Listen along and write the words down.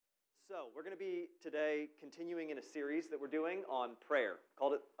So, we're going to be today continuing in a series that we're doing on prayer,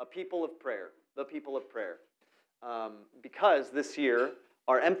 called it A People of Prayer, The People of Prayer. Because this year,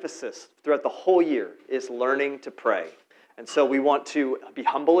 our emphasis throughout the whole year is learning to pray. And so we want to be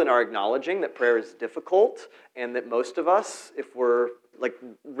humble in our acknowledging that prayer is difficult and that most of us, if we're like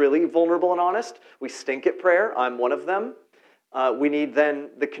really vulnerable and honest, we stink at prayer. I'm one of them. We need then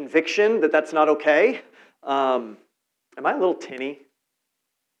the conviction that that's not okay. Am I a little tinny?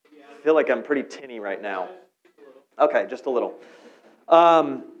 I feel like I'm pretty tinny right now. Okay, just a little.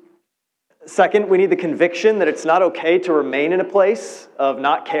 Second, we need the conviction that it's not okay to remain in a place of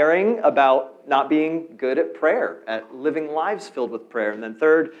not caring about not being good at prayer, at living lives filled with prayer. And then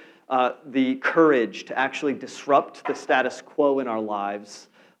third, the courage to actually disrupt the status quo in our lives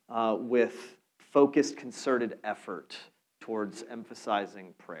with focused, concerted effort towards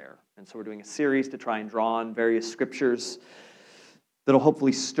emphasizing prayer. And so we're doing a series to try and draw on various scriptures that'll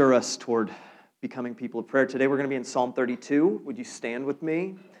hopefully stir us toward becoming people of prayer. Today we're going to be in Psalm 32. Would you stand with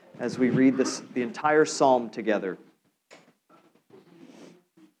me as we read the entire psalm together?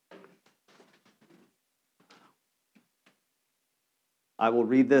 I will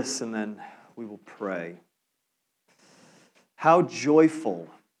read this and then we will pray. How joyful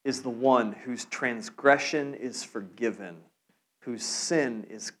is the one whose transgression is forgiven, whose sin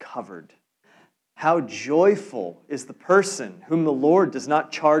is covered. How joyful is the person whom the Lord does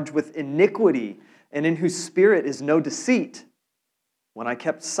not charge with iniquity and in whose spirit is no deceit. When I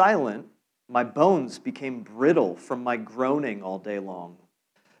kept silent, my bones became brittle from my groaning all day long.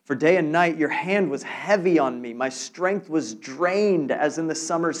 For day and night your hand was heavy on me. My strength was drained as in the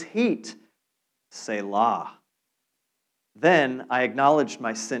summer's heat. Selah. Then I acknowledged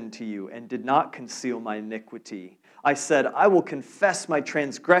my sin to you and did not conceal my iniquity. I said, I will confess my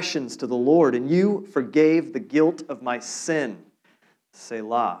transgressions to the Lord, and you forgave the guilt of my sin.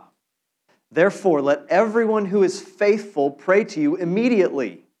 Selah. Therefore, let everyone who is faithful pray to you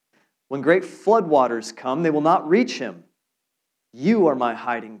immediately. When great floodwaters come, they will not reach him. You are my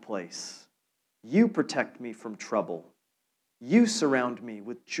hiding place. You protect me from trouble. You surround me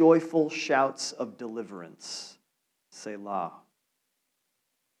with joyful shouts of deliverance. Selah.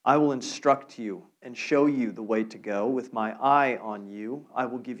 I will instruct you and show you the way to go. With my eye on you, I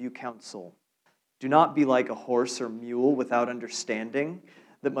will give you counsel. Do not be like a horse or mule without understanding,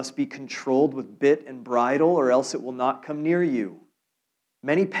 that must be controlled with bit and bridle, or else it will not come near you.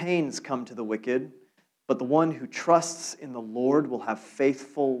 Many pains come to the wicked, but the one who trusts in the Lord will have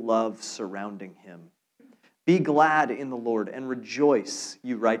faithful love surrounding him. Be glad in the Lord and rejoice,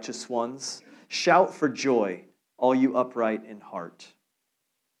 you righteous ones. Shout for joy, all you upright in heart.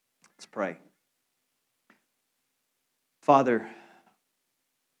 Let's pray. Father,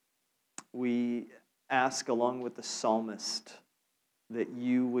 we ask along with the psalmist that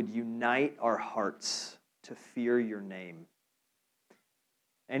you would unite our hearts to fear your name.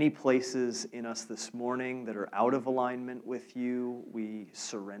 Any places in us this morning that are out of alignment with you, we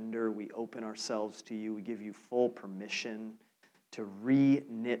surrender, we open ourselves to you, we give you full permission to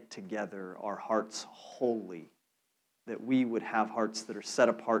re-knit together our hearts wholly, that we would have hearts that are set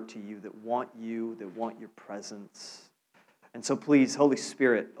apart to you, that want your presence. And so please, Holy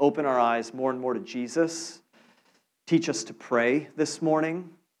Spirit, open our eyes more and more to Jesus. Teach us to pray this morning,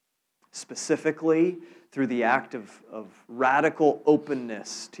 specifically through the act of radical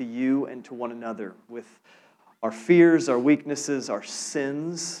openness to you and to one another with our fears, our weaknesses, our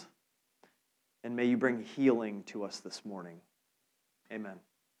sins. And may you bring healing to us this morning. Amen.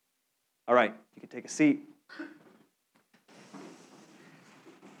 All right, you can take a seat.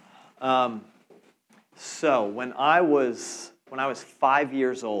 So when I was 5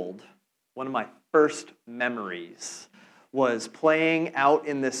 years old, one of my first memories was playing out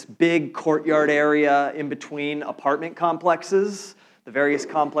in this big courtyard area in between apartment complexes, the various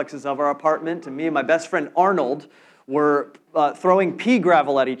complexes of our apartment. And me and my best friend Arnold were throwing pea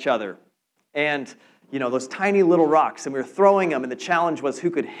gravel at each other. And, those tiny little rocks. And we were throwing them, and the challenge was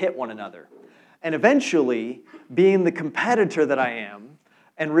who could hit one another. And eventually, being the competitor that I am,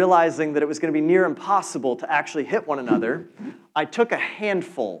 and realizing that it was going to be near impossible to actually hit one another, I took a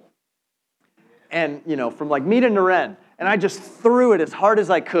handful, and, from like me to Naren, and I just threw it as hard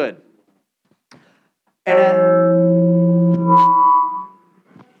as I could. And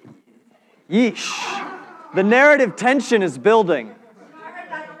yeesh, the narrative tension is building.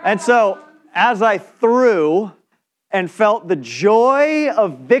 And so, as I threw and felt the joy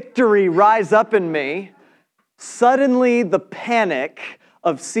of victory rise up in me, suddenly the panic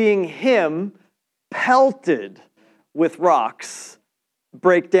of seeing him pelted with rocks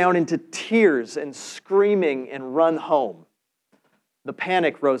break down into tears and screaming and run home. The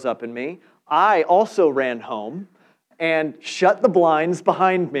panic rose up in me. I also ran home and shut the blinds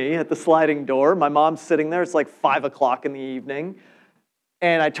behind me at the sliding door. My mom's sitting there. It's like 5 o'clock in the evening.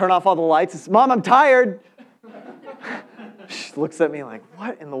 And I turn off all the lights and say, Mom, I'm tired. She looks at me like,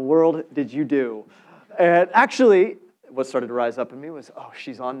 what in the world did you do? And actually, what started to rise up in me was, oh,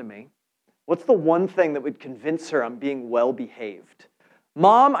 she's on to me. What's the one thing that would convince her I'm being well-behaved?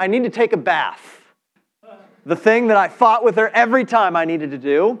 Mom, I need to take a bath. The thing that I fought with her every time I needed to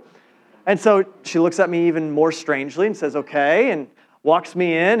do. And so she looks at me even more strangely and says, okay, and walks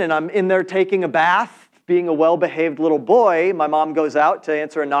me in, and I'm in there taking a bath, being a well-behaved little boy. My mom goes out to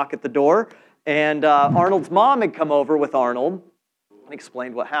answer a knock at the door, and Arnold's mom had come over with Arnold and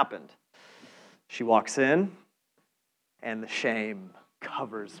explained what happened. She walks in, and the shame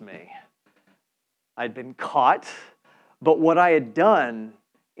covers me. I'd been caught, but what I had done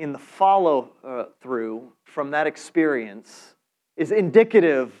in the follow-through from that experience is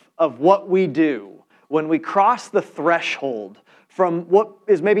indicative of what we do when we cross the threshold from what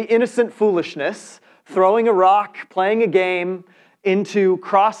is maybe innocent foolishness, throwing a rock, playing a game, into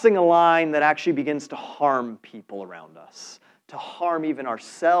crossing a line that actually begins to harm people around us, to harm even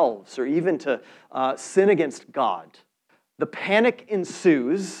ourselves, or even to sin against God. The panic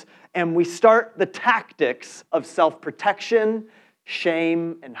ensues, and we start the tactics of self-protection,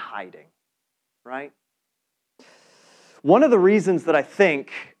 shame, and hiding, right? One of the reasons that I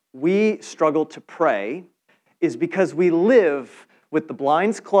think we struggle to pray is because we live with the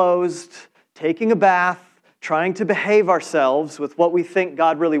blinds closed, taking a bath, trying to behave ourselves with what we think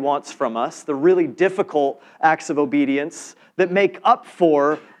God really wants from us, the really difficult acts of obedience that make up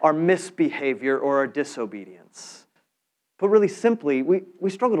for our misbehavior or our disobedience. But really simply, we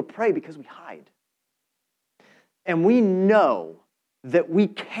struggle to pray because we hide. And we know that we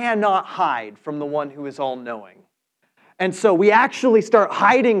cannot hide from the one who is all-knowing. And so we actually start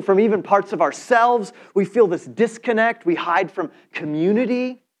hiding from even parts of ourselves. We feel this disconnect. We hide from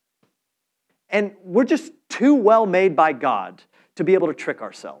community. And we're just too well made by God to be able to trick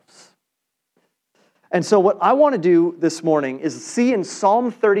ourselves. And so what I want to do this morning is see in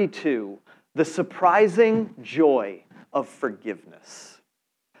Psalm 32 the surprising joy of forgiveness.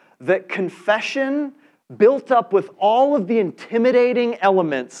 That confession, built up with all of the intimidating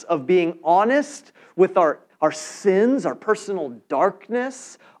elements of being honest with our sins, our personal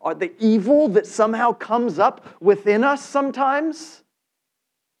darkness, or the evil that somehow comes up within us sometimes,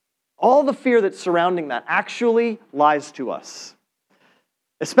 all the fear that's surrounding that actually lies to us,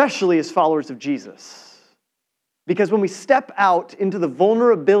 especially as followers of Jesus. Because when we step out into the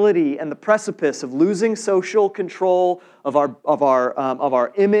vulnerability and the precipice of losing social control of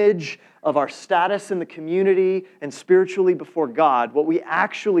our image, of our status in the community, and spiritually before God, what we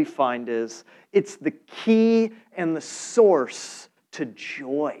actually find is it's the key and the source to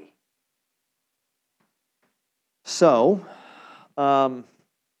joy. So,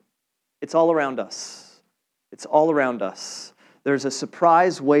 it's all around us. It's all around us. There's a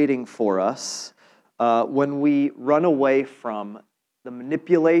surprise waiting for us when we run away from the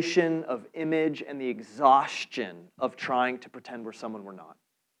manipulation of image and the exhaustion of trying to pretend we're someone we're not.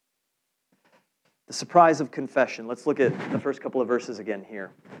 The surprise of confession. Let's look at the first couple of verses again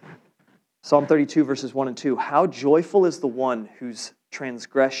here. Psalm 32, verses 1 and 2. How joyful is the one whose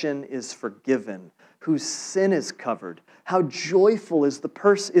transgression is forgiven, whose sin is covered. How joyful is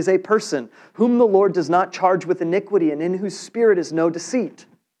a person whom the Lord does not charge with iniquity and in whose spirit is no deceit.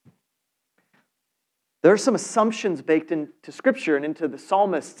 There are some assumptions baked into Scripture and into the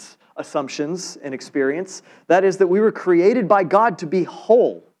psalmist's assumptions and experience. That is that we were created by God to be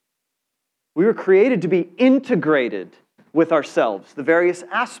whole. We were created to be integrated with ourselves, the various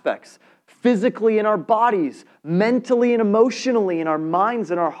aspects, physically in our bodies, mentally and emotionally in our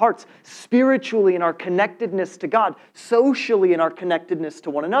minds and our hearts, spiritually in our connectedness to God, socially in our connectedness to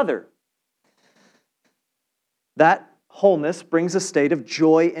one another. That wholeness brings a state of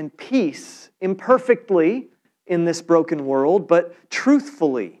joy and peace, imperfectly in this broken world, but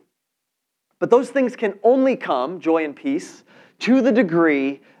truthfully. But those things can only come, joy and peace, to the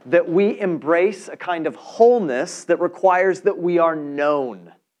degree that we embrace a kind of wholeness that requires that we are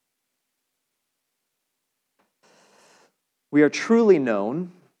known. We are truly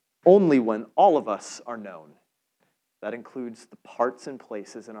known only when all of us are known. That includes the parts and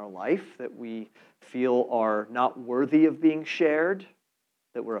places in our life that we feel are not worthy of being shared,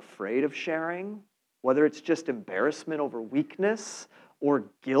 that we're afraid of sharing, whether it's just embarrassment over weakness or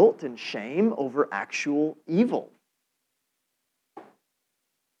guilt and shame over actual evil.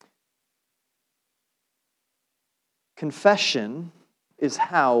 Confession is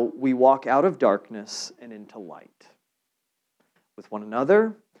how we walk out of darkness and into light. with one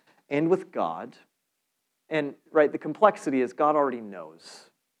another and with God. And right, the complexity is God already knows.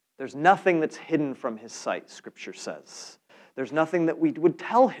 There's nothing that's hidden from his sight, Scripture says. There's nothing that we would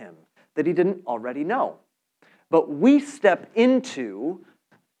tell him that he didn't already know. But we step into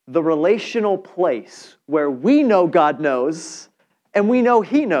the relational place where we know God knows, and we know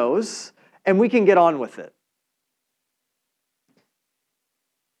he knows, and we can get on with it.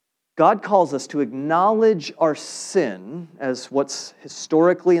 God calls us to acknowledge our sin as what's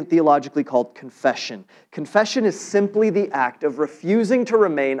historically and theologically called confession. Confession is simply the act of refusing to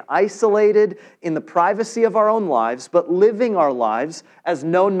remain isolated in the privacy of our own lives, but living our lives as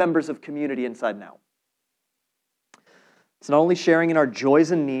known members of community inside and out. It's not only sharing in our joys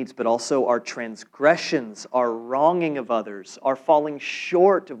and needs, but also our transgressions, our wronging of others, our falling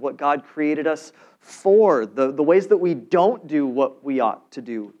short of what God created us for, the ways that we don't do what we ought to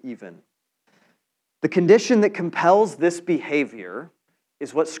do even. The condition that compels this behavior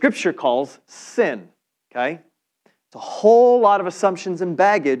is what Scripture calls sin, okay? It's a whole lot of assumptions and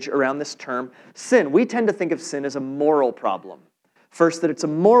baggage around this term, sin. We tend to think of sin as a moral problem. First, that it's a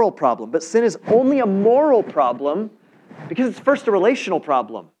moral problem, but sin is only a moral problem because it's first a relational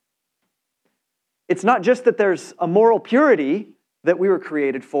problem. It's not just that there's a moral purity that we were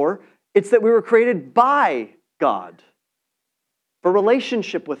created for, it's that we were created by God for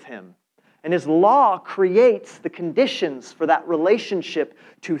relationship with him. And his law creates the conditions for that relationship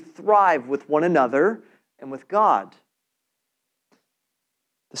to thrive with one another and with God.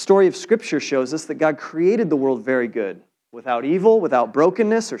 The story of Scripture shows us that God created the world very good, without evil, without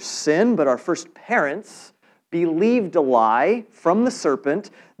brokenness or sin, but our first parents believed a lie from the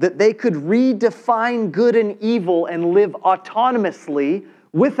serpent that they could redefine good and evil and live autonomously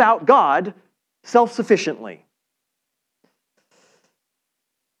without God, self-sufficiently.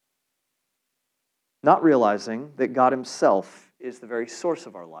 Not realizing that God himself is the very source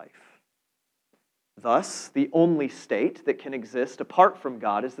of our life. Thus, the only state that can exist apart from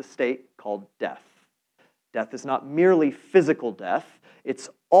God is the state called death. Death is not merely physical death, it's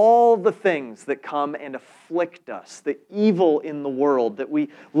all the things that come and afflict us, the evil in the world, that we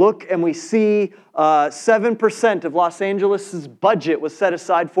look and we see 7% of Los Angeles' budget was set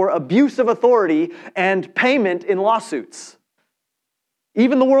aside for abuse of authority and payment in lawsuits.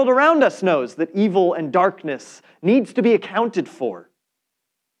 Even the world around us knows that evil and darkness needs to be accounted for.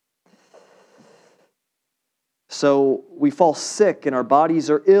 So we fall sick and our bodies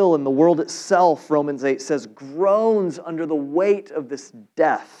are ill, and the world itself, Romans 8 says, groans under the weight of this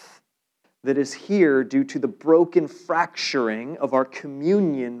death that is here due to the broken fracturing of our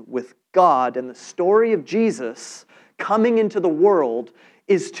communion with God. And the story of Jesus coming into the world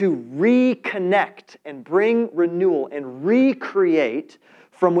is to reconnect and bring renewal and recreate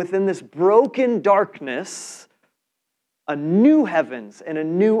from within this broken darkness a new heavens and a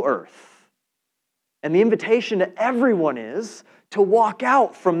new earth. And the invitation to everyone is to walk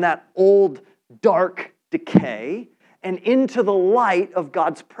out from that old, dark decay and into the light of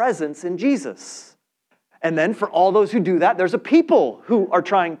God's presence in Jesus. And then for all those who do that, there's a people who are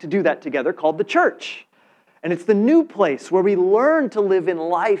trying to do that together called the church. And it's the new place where we learn to live in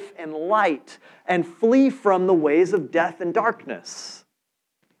life and light and flee from the ways of death and darkness.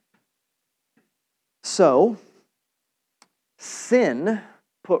 So, sin,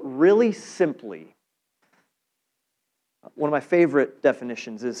 put really simply, one of my favorite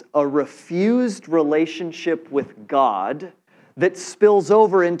definitions is a refused relationship with God that spills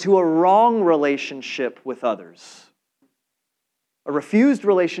over into a wrong relationship with others. A refused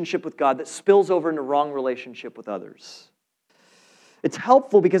relationship with God that spills over into a wrong relationship with others. It's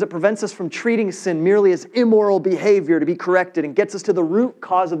helpful because it prevents us from treating sin merely as immoral behavior to be corrected and gets us to the root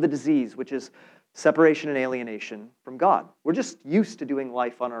cause of the disease, which is separation and alienation from God. We're just used to doing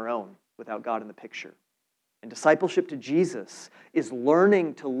life on our own without God in the picture. And discipleship to Jesus is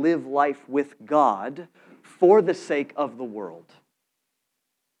learning to live life with God for the sake of the world.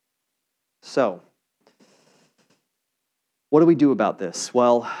 So, what do we do about this?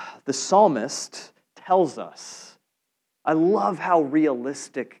 Well, the psalmist tells us. I love how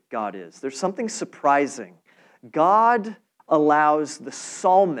realistic God is. There's something surprising. God allows the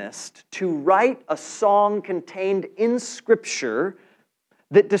psalmist to write a song contained in Scripture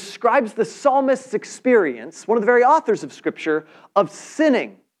that describes the psalmist's experience, one of the very authors of Scripture, of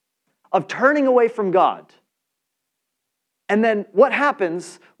sinning, of turning away from God. And then what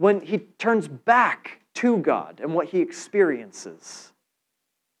happens when he turns back to God and what he experiences.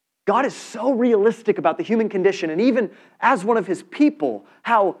 God is so realistic about the human condition, and even as one of his people,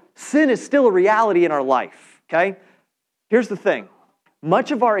 how sin is still a reality in our life, okay? Here's the thing.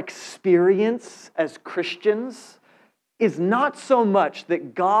 Much of our experience as Christians is not so much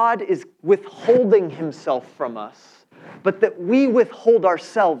that God is withholding himself from us, but that we withhold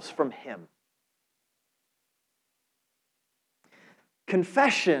ourselves from him.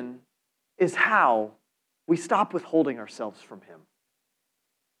 Confession is how we stop withholding ourselves from him.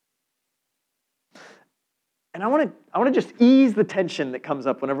 And I want to just ease the tension that comes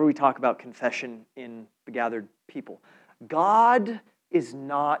up whenever we talk about confession in the gathered people. God is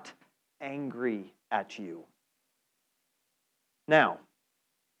not angry at you. Now,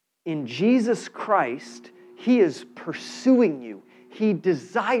 in Jesus Christ, he is pursuing you. He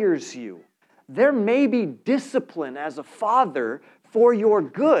desires you. There may be discipline as a father for your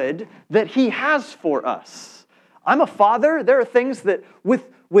good that he has for us. I'm a father. There are things that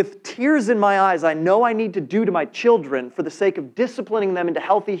with tears in my eyes, I know I need to do to my children for the sake of disciplining them into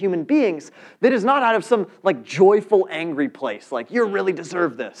healthy human beings that is not out of some joyful, angry place, like, you really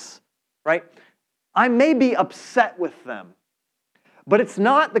deserve this, right? I may be upset with them, but it's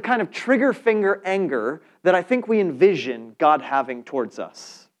not the kind of trigger finger anger that I think we envision God having towards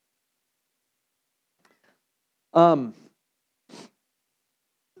us.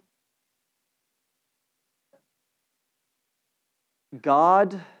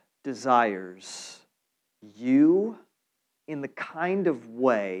 God desires you in the kind of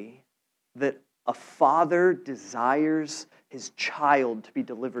way that a father desires his child to be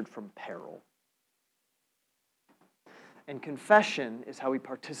delivered from peril. And confession is how we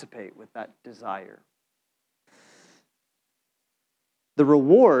participate with that desire. The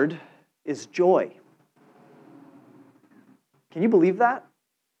reward is joy. Can you believe that?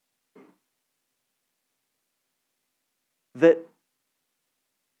 That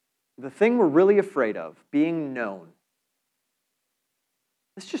the thing we're really afraid of, being known,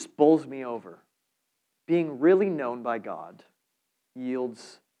 this just bowls me over. Being really known by God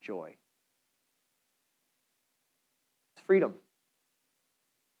yields joy. It's freedom.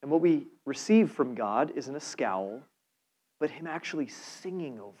 And what we receive from God isn't a scowl, but him actually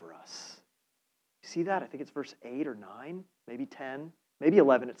singing over us. You see that? I think it's verse 8 or 9, maybe 10, maybe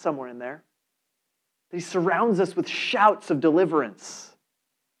 11. It's somewhere in there. He surrounds us with shouts of deliverance.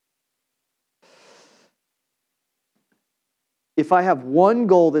 If I have one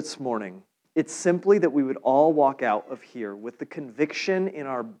goal this morning, it's simply that we would all walk out of here with the conviction in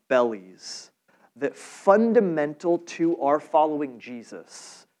our bellies that fundamental to our following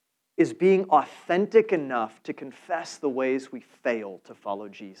Jesus is being authentic enough to confess the ways we fail to follow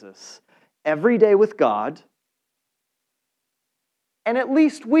Jesus every day with God and at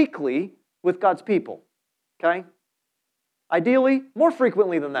least weekly with God's people, okay? Ideally, more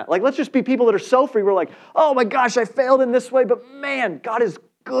frequently than that. Let's just be people that are so free, we're like, oh my gosh, I failed in this way, but man, God is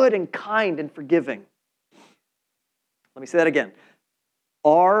good and kind and forgiving. Let me say that again.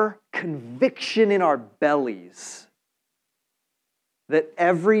 Our conviction in our bellies that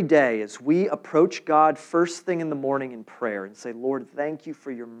every day as we approach God first thing in the morning in prayer and say, Lord, thank you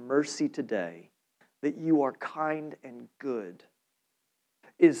for your mercy today, that you are kind and good,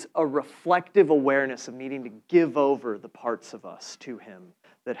 is a reflective awareness of needing to give over the parts of us to him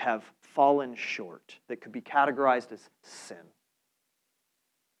that have fallen short, that could be categorized as sin.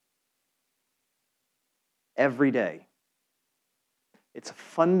 Every day. It's a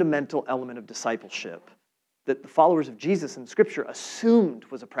fundamental element of discipleship that the followers of Jesus in Scripture assumed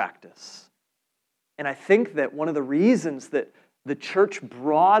was a practice. And I think that one of the reasons that the church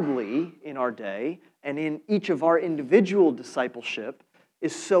broadly in our day and in each of our individual discipleship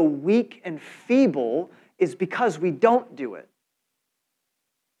is so weak and feeble is because we don't do it.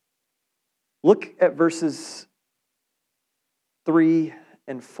 Look at verses 3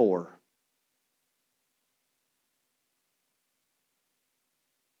 and 4.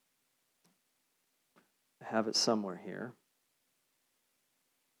 I have it somewhere here.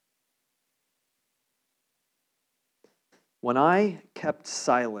 When I kept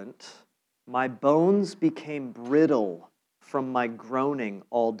silent, my bones became brittle from my groaning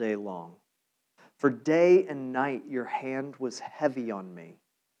all day long. For day and night your hand was heavy on me.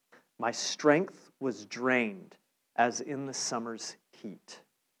 My strength was drained as in the summer's heat.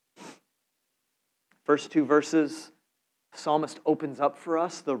 First two verses, the psalmist opens up for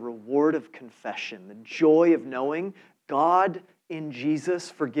us the reward of confession, the joy of knowing God in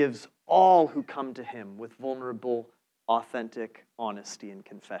Jesus forgives all who come to him with vulnerable, authentic honesty and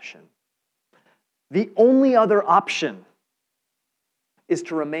confession. The only other option is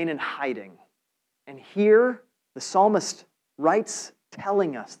to remain in hiding. And here, the psalmist writes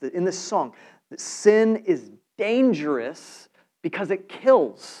telling us that in this song, that sin is dangerous because it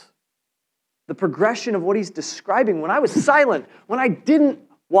kills. The progression of what he's describing, when I was silent, when I didn't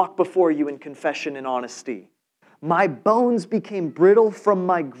walk before you in confession and honesty, My bones became brittle from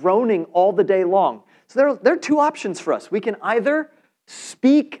my groaning all the day long. So there are two options for us. We can either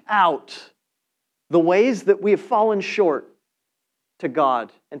speak out the ways that we have fallen short to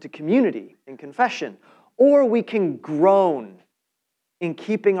God and to community in confession, or we can groan in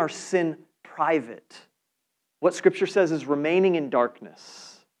keeping our sin private. What Scripture says is remaining in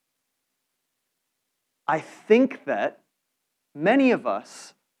darkness. I think that many of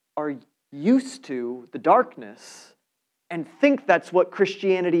us are used to the darkness and think that's what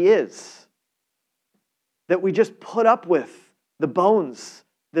Christianity is. That we just put up with the bones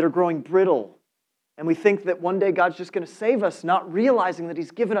that are growing brittle. And we think that one day God's just going to save us, not realizing that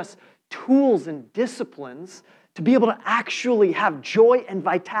He's given us tools and disciplines to be able to actually have joy and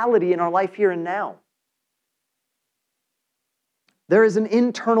vitality in our life here and now. There is an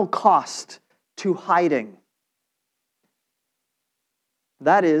internal cost to hiding.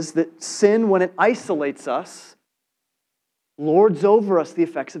 That is that sin, when it isolates us, lords over us the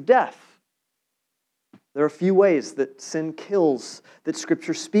effects of death. There are a few ways that sin kills that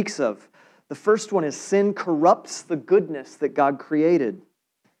Scripture speaks of. The first one is sin corrupts the goodness that God created.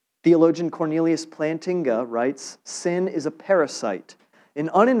 Theologian Cornelius Plantinga writes, "Sin is a parasite, an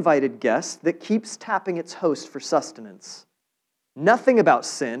uninvited guest that keeps tapping its host for sustenance. Nothing about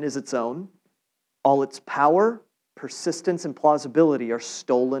sin is its own. All its power, persistence, and plausibility are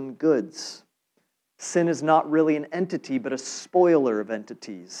stolen goods. Sin is not really an entity, but a spoiler of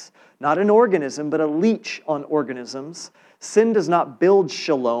entities. Not an organism, but a leech on organisms. Sin does not build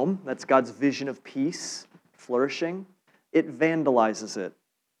shalom, that's God's vision of peace, flourishing. It vandalizes it.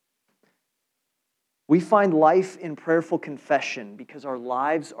 We find life in prayerful confession because our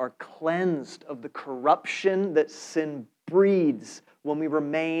lives are cleansed of the corruption that sin breeds when we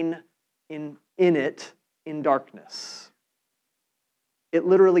remain in it in darkness. It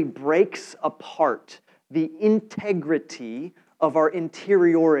literally breaks apart the integrity of our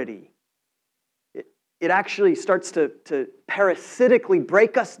interiority. It actually starts to parasitically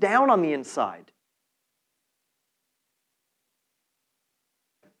break us down on the inside.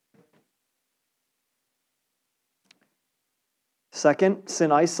 Second,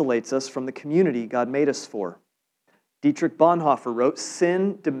 sin isolates us from the community God made us for. Dietrich Bonhoeffer wrote,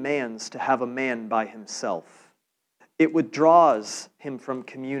 "Sin demands to have a man by himself. It withdraws him from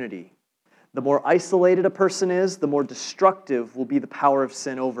community. The more isolated a person is, the more destructive will be the power of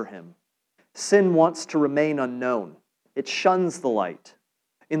sin over him. Sin wants to remain unknown. It shuns the light.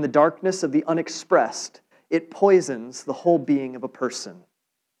 In the darkness of the unexpressed, it poisons the whole being of a person."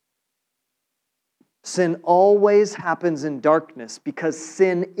 Sin always happens in darkness because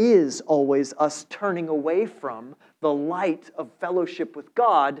sin is always us turning away from the light of fellowship with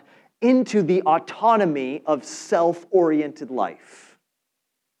God into the autonomy of self-oriented life.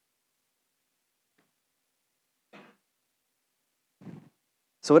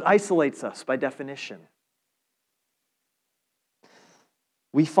 So it isolates us by definition.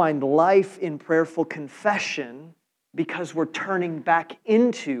 We find life in prayerful confession because we're turning back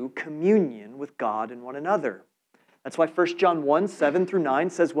into communion with God and one another. That's why 1 John 1, 7 through 9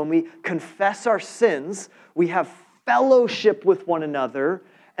 says when we confess our sins, we have fellowship with one another,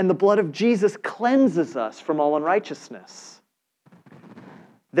 and the blood of Jesus cleanses us from all unrighteousness.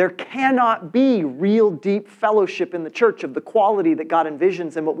 There cannot be real deep fellowship in the church of the quality that God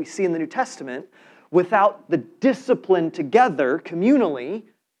envisions and what we see in the New Testament without the discipline together, communally,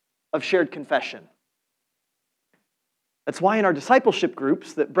 of shared confession. That's why in our discipleship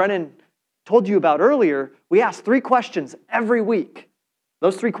groups that Brennan told you about earlier, we ask 3 questions every week.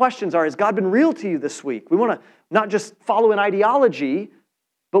 Those 3 questions are, has God been real to you this week? We want to not just follow an ideology,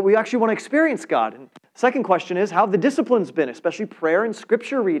 but we actually want to experience God. And the second question is, how have the disciplines been, especially prayer and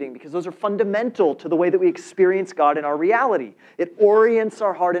scripture reading, because those are fundamental to the way that we experience God in our reality. It orients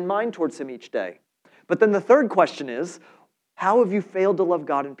our heart and mind towards Him each day. But then the third question is, how have you failed to love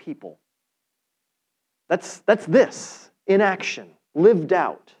God and people? That's this, in action, lived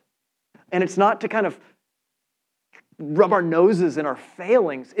out. And it's not to kind of rub our noses in our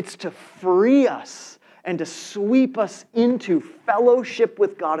failings. It's to free us and to sweep us into fellowship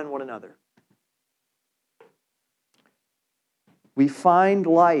with God and one another. We find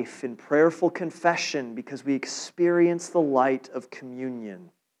life in prayerful confession because we experience the light of communion.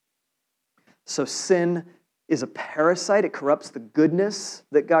 So sin is a parasite. It corrupts the goodness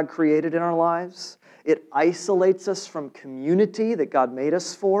that God created in our lives. It isolates us from community that God made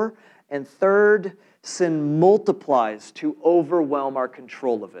us for. And third, sin multiplies to overwhelm our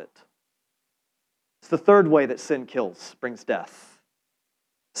control of it. It's the third way that sin kills, brings death.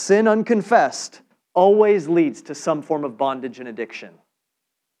 Sin unconfessed always leads to some form of bondage and addiction.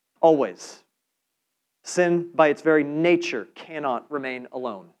 Always. Sin, by its very nature, cannot remain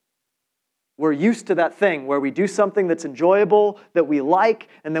alone. We're used to that thing where we do something that's enjoyable, that we like,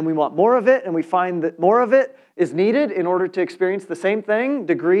 and then we want more of it, and we find that more of it is needed in order to experience the same thing,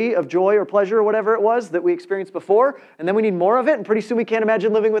 degree of joy or pleasure or whatever it was that we experienced before, and then we need more of it, and pretty soon we can't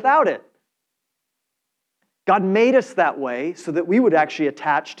imagine living without it. God made us that way so that we would actually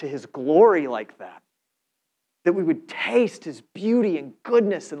attach to His glory like that. That we would taste His beauty and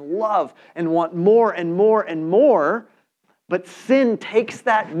goodness and love and want more and more and more. But sin takes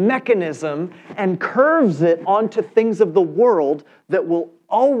that mechanism and curves it onto things of the world that will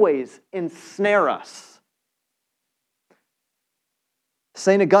always ensnare us.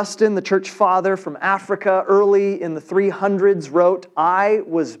 St. Augustine, the church father from Africa, early in the 300s, wrote, "I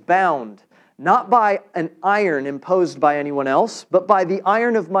was bound, not by an iron imposed by anyone else, but by the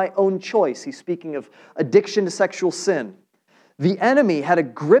iron of my own choice." He's speaking of addiction to sexual sin. "The enemy had a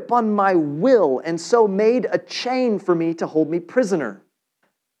grip on my will and so made a chain for me to hold me prisoner.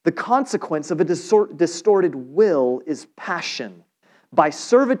 The consequence of a distorted will is passion. By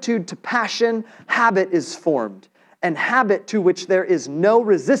servitude to passion, habit is formed, and habit to which there is no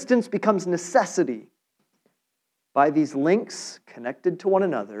resistance becomes necessity. By these links connected to one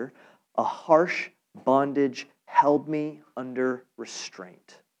another, a harsh bondage held me under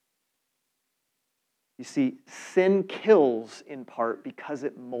restraint." You see, sin kills in part because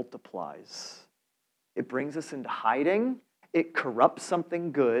it multiplies. It brings us into hiding, it corrupts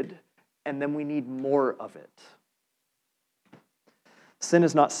something good, and then we need more of it. Sin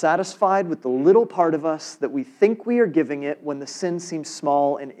is not satisfied with the little part of us that we think we are giving it when the sin seems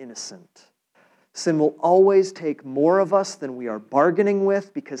small and innocent. Sin will always take more of us than we are bargaining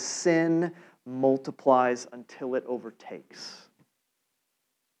with because sin multiplies until it overtakes.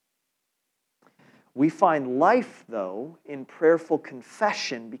 We find life, though, in prayerful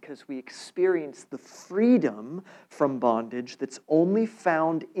confession because we experience the freedom from bondage that's only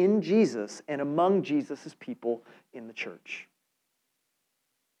found in Jesus and among Jesus' people in the church.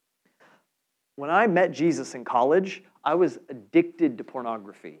 When I met Jesus in college, I was addicted to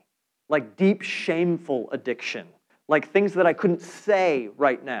pornography, like deep, shameful addiction, like things that I couldn't say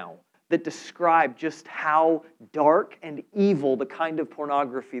right now that describe just how dark and evil the kind of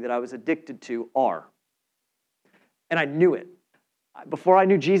pornography that I was addicted to are. And I knew it. Before I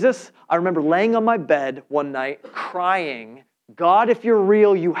knew Jesus, I remember laying on my bed one night crying, "God, if you're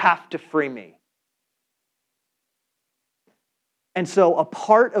real, you have to free me." And so a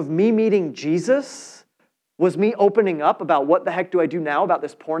part of me meeting Jesus was me opening up about what the heck do I do now about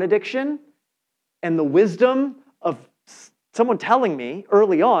this porn addiction, and the wisdom of someone telling me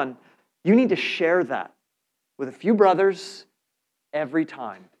early on, you need to share that with a few brothers every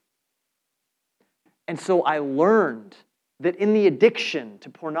time. And so I learned that in the addiction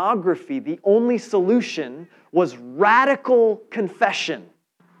to pornography, the only solution was radical confession.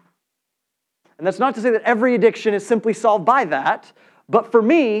 And that's not to say that every addiction is simply solved by that, but for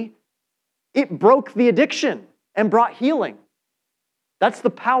me, it broke the addiction and brought healing. That's the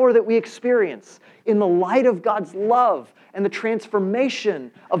power that we experience in the light of God's love and the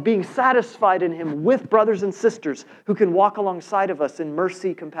transformation of being satisfied in Him with brothers and sisters who can walk alongside of us in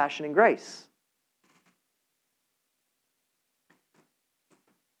mercy, compassion, and grace.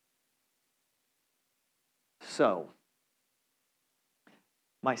 So,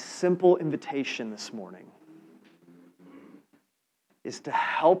 my simple invitation this morning is to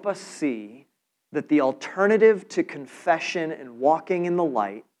help us see that the alternative to confession and walking in the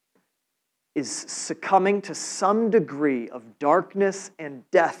light is succumbing to some degree of darkness and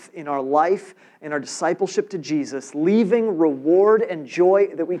death in our life and our discipleship to Jesus, leaving reward and joy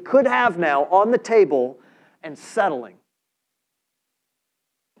that we could have now on the table and settling.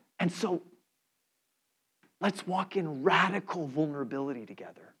 And so, let's walk in radical vulnerability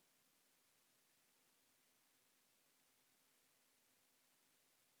together.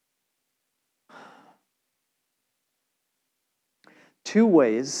 Two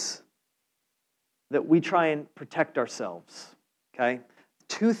ways that we try and protect ourselves, okay?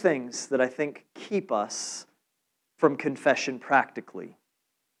 Two things that I think keep us from confession practically.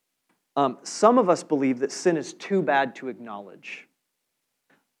 Some of us believe that sin is too bad to acknowledge.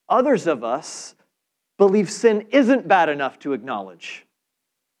 Others of us believe sin isn't bad enough to acknowledge.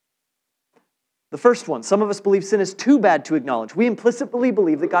 The first one, some of us believe sin is too bad to acknowledge. We implicitly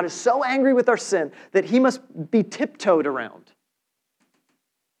believe that God is so angry with our sin that He must be tiptoed around.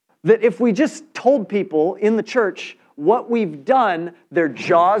 That if we just told people in the church what we've done, their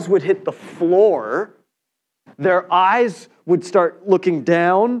jaws would hit the floor, their eyes would start looking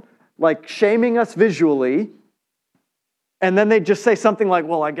down, like shaming us visually, and then they'd just say something like,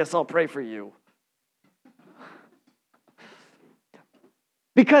 "Well, I guess I'll pray for you."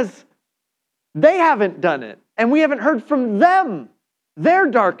 because they haven't done it, and we haven't heard from them, their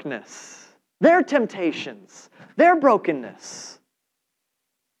darkness, their temptations, their brokenness.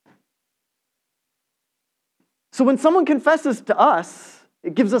 So when someone confesses to us,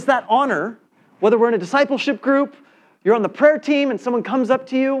 it gives us that honor, whether we're in a discipleship group, you're on the prayer team, and someone comes up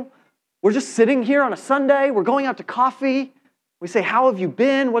to you, we're just sitting here on a Sunday, we're going out to coffee, we say, how have you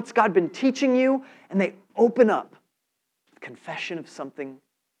been? What's God been teaching you? And they open up a confession of something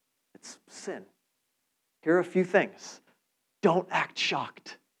that's sin. Here are a few things. Don't act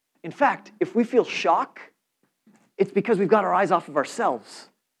shocked. In fact, if we feel shock, it's because we've got our eyes off of ourselves.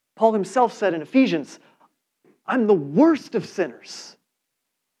 Paul himself said in Ephesians, I'm the worst of sinners.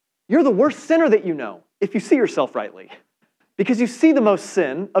 You're the worst sinner that you know, if you see yourself rightly. Because you see the most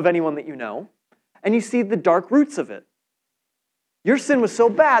sin of anyone that you know, and you see the dark roots of it. Your sin was so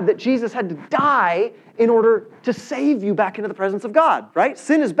bad that Jesus had to die in order to save you back into the presence of God, right?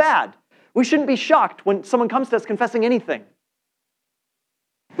 Sin is bad. We shouldn't be shocked when someone comes to us confessing anything.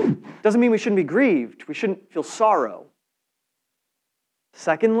 Doesn't mean we shouldn't be grieved. We shouldn't feel sorrow.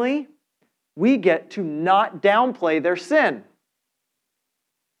 Secondly, we get to not downplay their sin.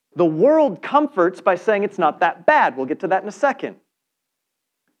 The world comforts by saying it's not that bad. We'll get to that in a second.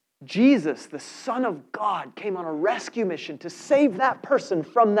 Jesus, the Son of God, came on a rescue mission to save that person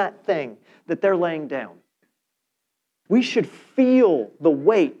from that thing that they're laying down. We should feel the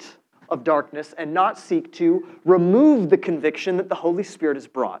weight of darkness and not seek to remove the conviction that the Holy Spirit has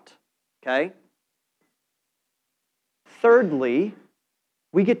brought. Okay? Thirdly,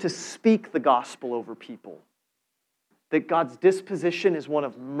 we get to speak the gospel over people. That God's disposition is one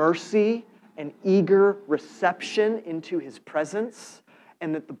of mercy and eager reception into His presence,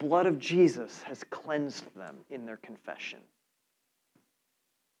 and that the blood of Jesus has cleansed them in their confession.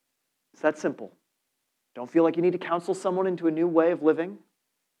 It's that simple. Don't feel like you need to counsel someone into a new way of living.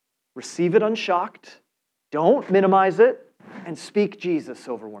 Receive it unshocked. Don't minimize it, and speak Jesus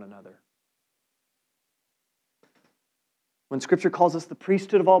over one another. When Scripture calls us the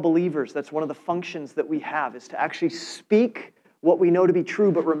priesthood of all believers, that's one of the functions that we have, is to actually speak what we know to be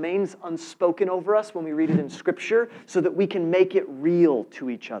true but remains unspoken over us when we read it in Scripture so that we can make it real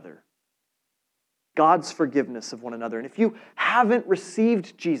to each other. God's forgiveness of one another. And if you haven't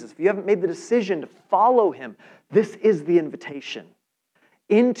received Jesus, if you haven't made the decision to follow Him, this is the invitation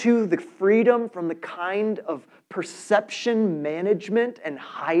into the freedom from the kind of perception management and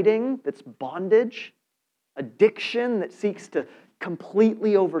hiding that's bondage, addiction that seeks to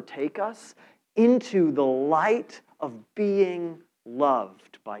completely overtake us, into the light of being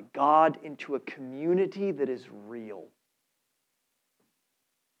loved by God, into a community that is real.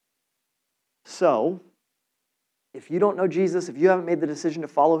 So, if you don't know Jesus, if you haven't made the decision to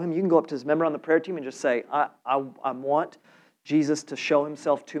follow Him, you can go up to His member on the prayer team and just say, I want Jesus to show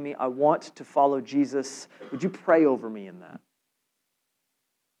Himself to me. I want to follow Jesus. Would you pray over me in that?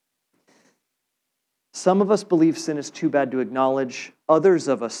 Some of us believe sin is too bad to acknowledge. Others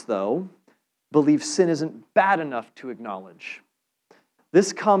of us, though, believe sin isn't bad enough to acknowledge.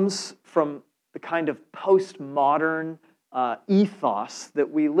 This comes from the kind of postmodern ethos that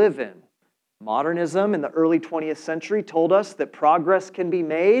we live in. Modernism in the early 20th century told us that progress can be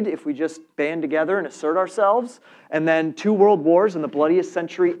made if we just band together and assert ourselves. And then 2 world wars in the bloodiest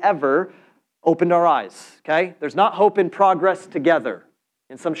century ever opened our eyes. Okay? There's not hope in progress together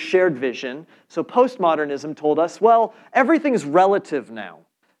in some shared vision. So postmodernism told us, well, everything's relative now.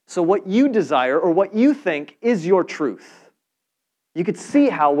 So what you desire or what you think is your truth. You could see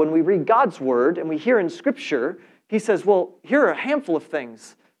how when we read God's Word and we hear in Scripture, He says, well, here are a handful of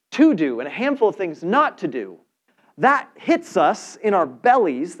things to do and a handful of things not to do. That hits us in our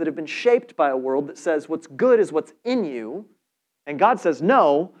bellies that have been shaped by a world that says what's good is what's in you. And God says,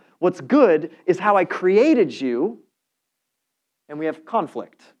 no, what's good is how I created you. And we have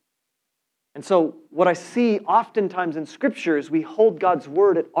conflict. And so what I see oftentimes in Scripture is we hold God's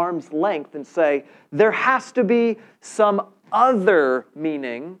Word at arm's length and say, there has to be some other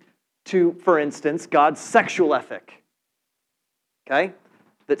meaning to, for instance, God's sexual ethic. Okay?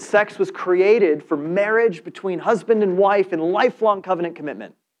 That sex was created for marriage between husband and wife in lifelong covenant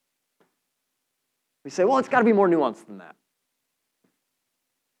commitment. We say, well, it's got to be more nuanced than that.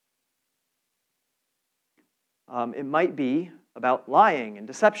 It might be about lying and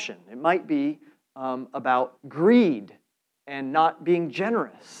deception. It might be about greed and not being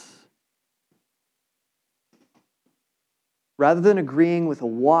generous. Rather than agreeing with a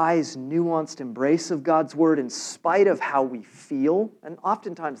wise, nuanced embrace of God's Word in spite of how we feel, and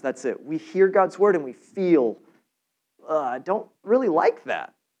oftentimes that's it. We hear God's Word and we feel, I don't really like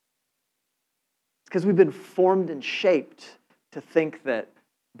that. It's because we've been formed and shaped to think that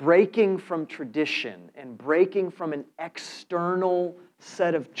breaking from tradition and breaking from an external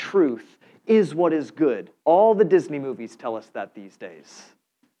set of truth is what is good. All the Disney movies tell us that these days.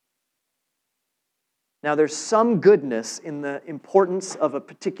 Now, there's some goodness in the importance of a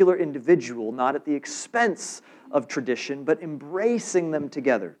particular individual, not at the expense of tradition, but embracing them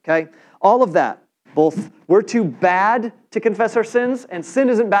together, okay? All of that, both we're too bad to confess our sins, and sin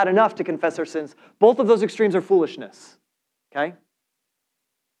isn't bad enough to confess our sins. Both of those extremes are foolishness, okay?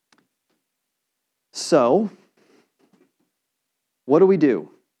 So, what do?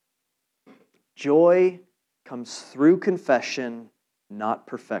 Joy comes through confession, not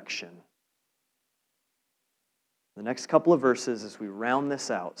perfection. The next couple of verses, as we round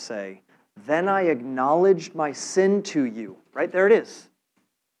this out, say, "Then I acknowledged my sin to you." Right? There it is.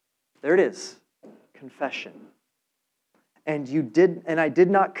 There it is. Confession. And I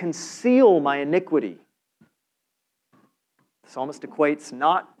did not conceal my iniquity. The psalmist equates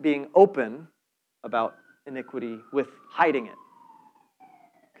not being open about iniquity with hiding it,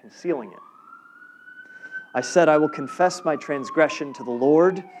 concealing it. I said, "I will confess my transgression to the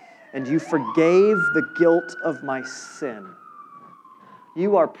Lord, and you forgave the guilt of my sin."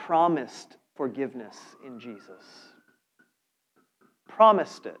 You are promised forgiveness in Jesus.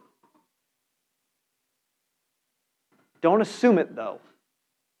 Promised it. Don't assume it, though.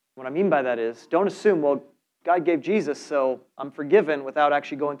 What I mean by that is, don't assume, well, God gave Jesus, so I'm forgiven without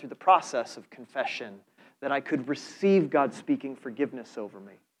actually going through the process of confession, that I could receive God speaking forgiveness over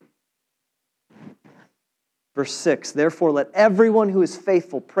me. Verse 6, "Therefore let everyone who is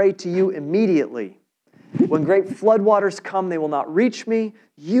faithful pray to you immediately. When great floodwaters come, they will not reach me.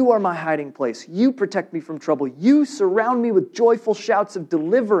 You are my hiding place. You protect me from trouble. You surround me with joyful shouts of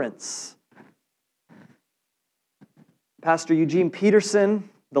deliverance." Pastor Eugene Peterson,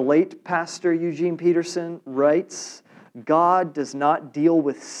 the late Pastor Eugene Peterson, writes, "God does not deal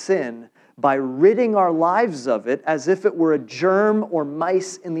with sin by ridding our lives of it as if it were a germ or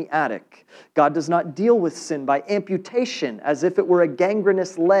mice in the attic. God does not deal with sin by amputation as if it were a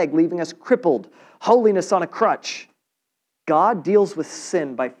gangrenous leg leaving us crippled, holiness on a crutch. God deals with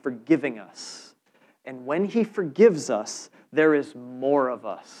sin by forgiving us. And when He forgives us, there is more of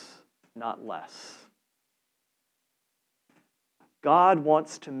us, not less." God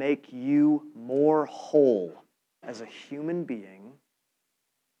wants to make you more whole as a human being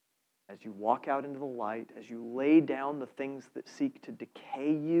as you walk out into the light, as you lay down the things that seek to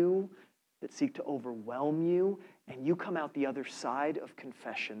decay you, that seek to overwhelm you, and you come out the other side of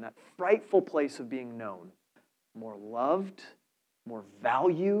confession, that frightful place of being known, more loved, more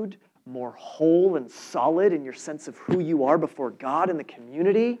valued, more whole and solid in your sense of who you are before God and the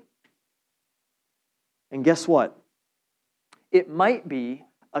community. And guess what? It might be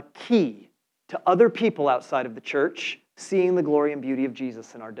a key to other people outside of the church seeing the glory and beauty of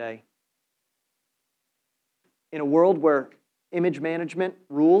Jesus in our day. In a world where image management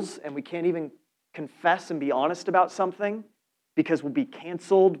rules and we can't even confess and be honest about something because we'll be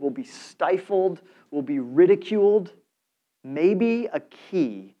canceled, we'll be stifled, we'll be ridiculed, maybe a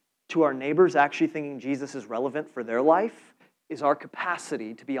key to our neighbors actually thinking Jesus is relevant for their life is our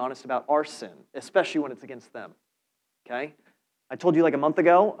capacity to be honest about our sin, especially when it's against them. Okay? I told you like a month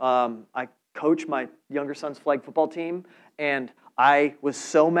ago, I coach my younger son's flag football team, and I was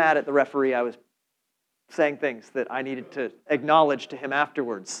so mad at the referee, I was saying things that I needed to acknowledge to him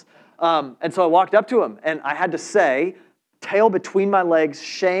afterwards. And so I walked up to him, and I had to say, tail between my legs,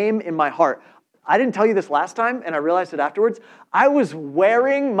 shame in my heart. I didn't tell you this last time, and I realized it afterwards. I was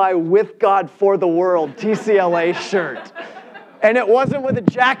wearing my With God for the World TCLA shirt, and it wasn't with a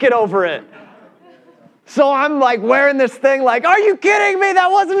jacket over it. So I'm like wearing this thing like, "Are you kidding me?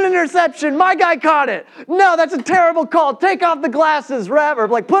 That wasn't an interception. My guy caught it. No, that's a terrible call. Take off the glasses, ref," or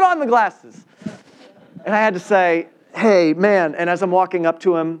like, "Put on the glasses." And I had to say, "Hey, man," and as I'm walking up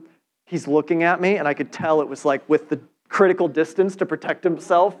to him, he's looking at me, and I could tell it was like with the critical distance to protect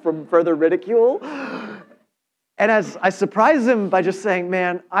himself from further ridicule. And as I surprised him by just saying,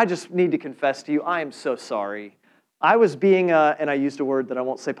 "Man, I just need to confess to you, I am so sorry. I was being, and I used a word that I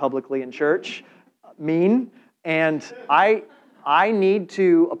won't say publicly in church, mean, and I need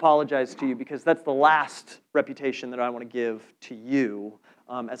to apologize to you because that's the last reputation that I want to give to you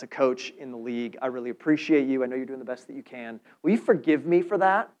as a coach in the league. I really appreciate you. I know you're doing the best that you can. Will you forgive me for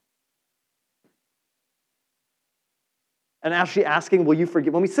that?" And actually asking, will you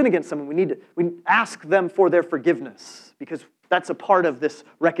forgive? When we sin against someone, we ask them for their forgiveness because that's a part of this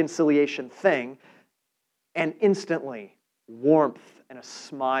reconciliation thing. And instantly, warmth and a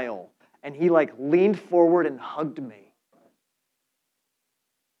smile. And he like leaned forward and hugged me.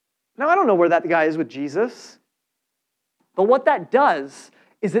 Now, I don't know where that guy is with Jesus. But what that does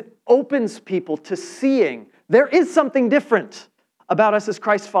is it opens people to seeing there is something different about us as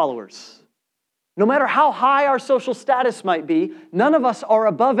Christ followers. No matter how high our social status might be, none of us are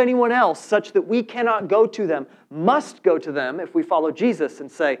above anyone else such that we cannot go to them, must go to them if we follow Jesus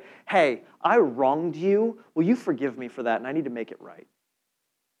and say, hey, I wronged you. Will you forgive me for that? And I need to make it right.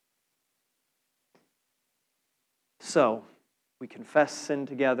 So, we confess sin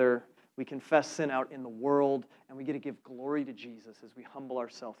together. We confess sin out in the world. And we get to give glory to Jesus as we humble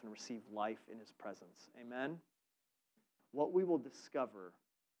ourselves and receive life in His presence. Amen? What we will discover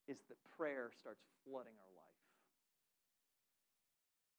is that prayer starts flooding our lives.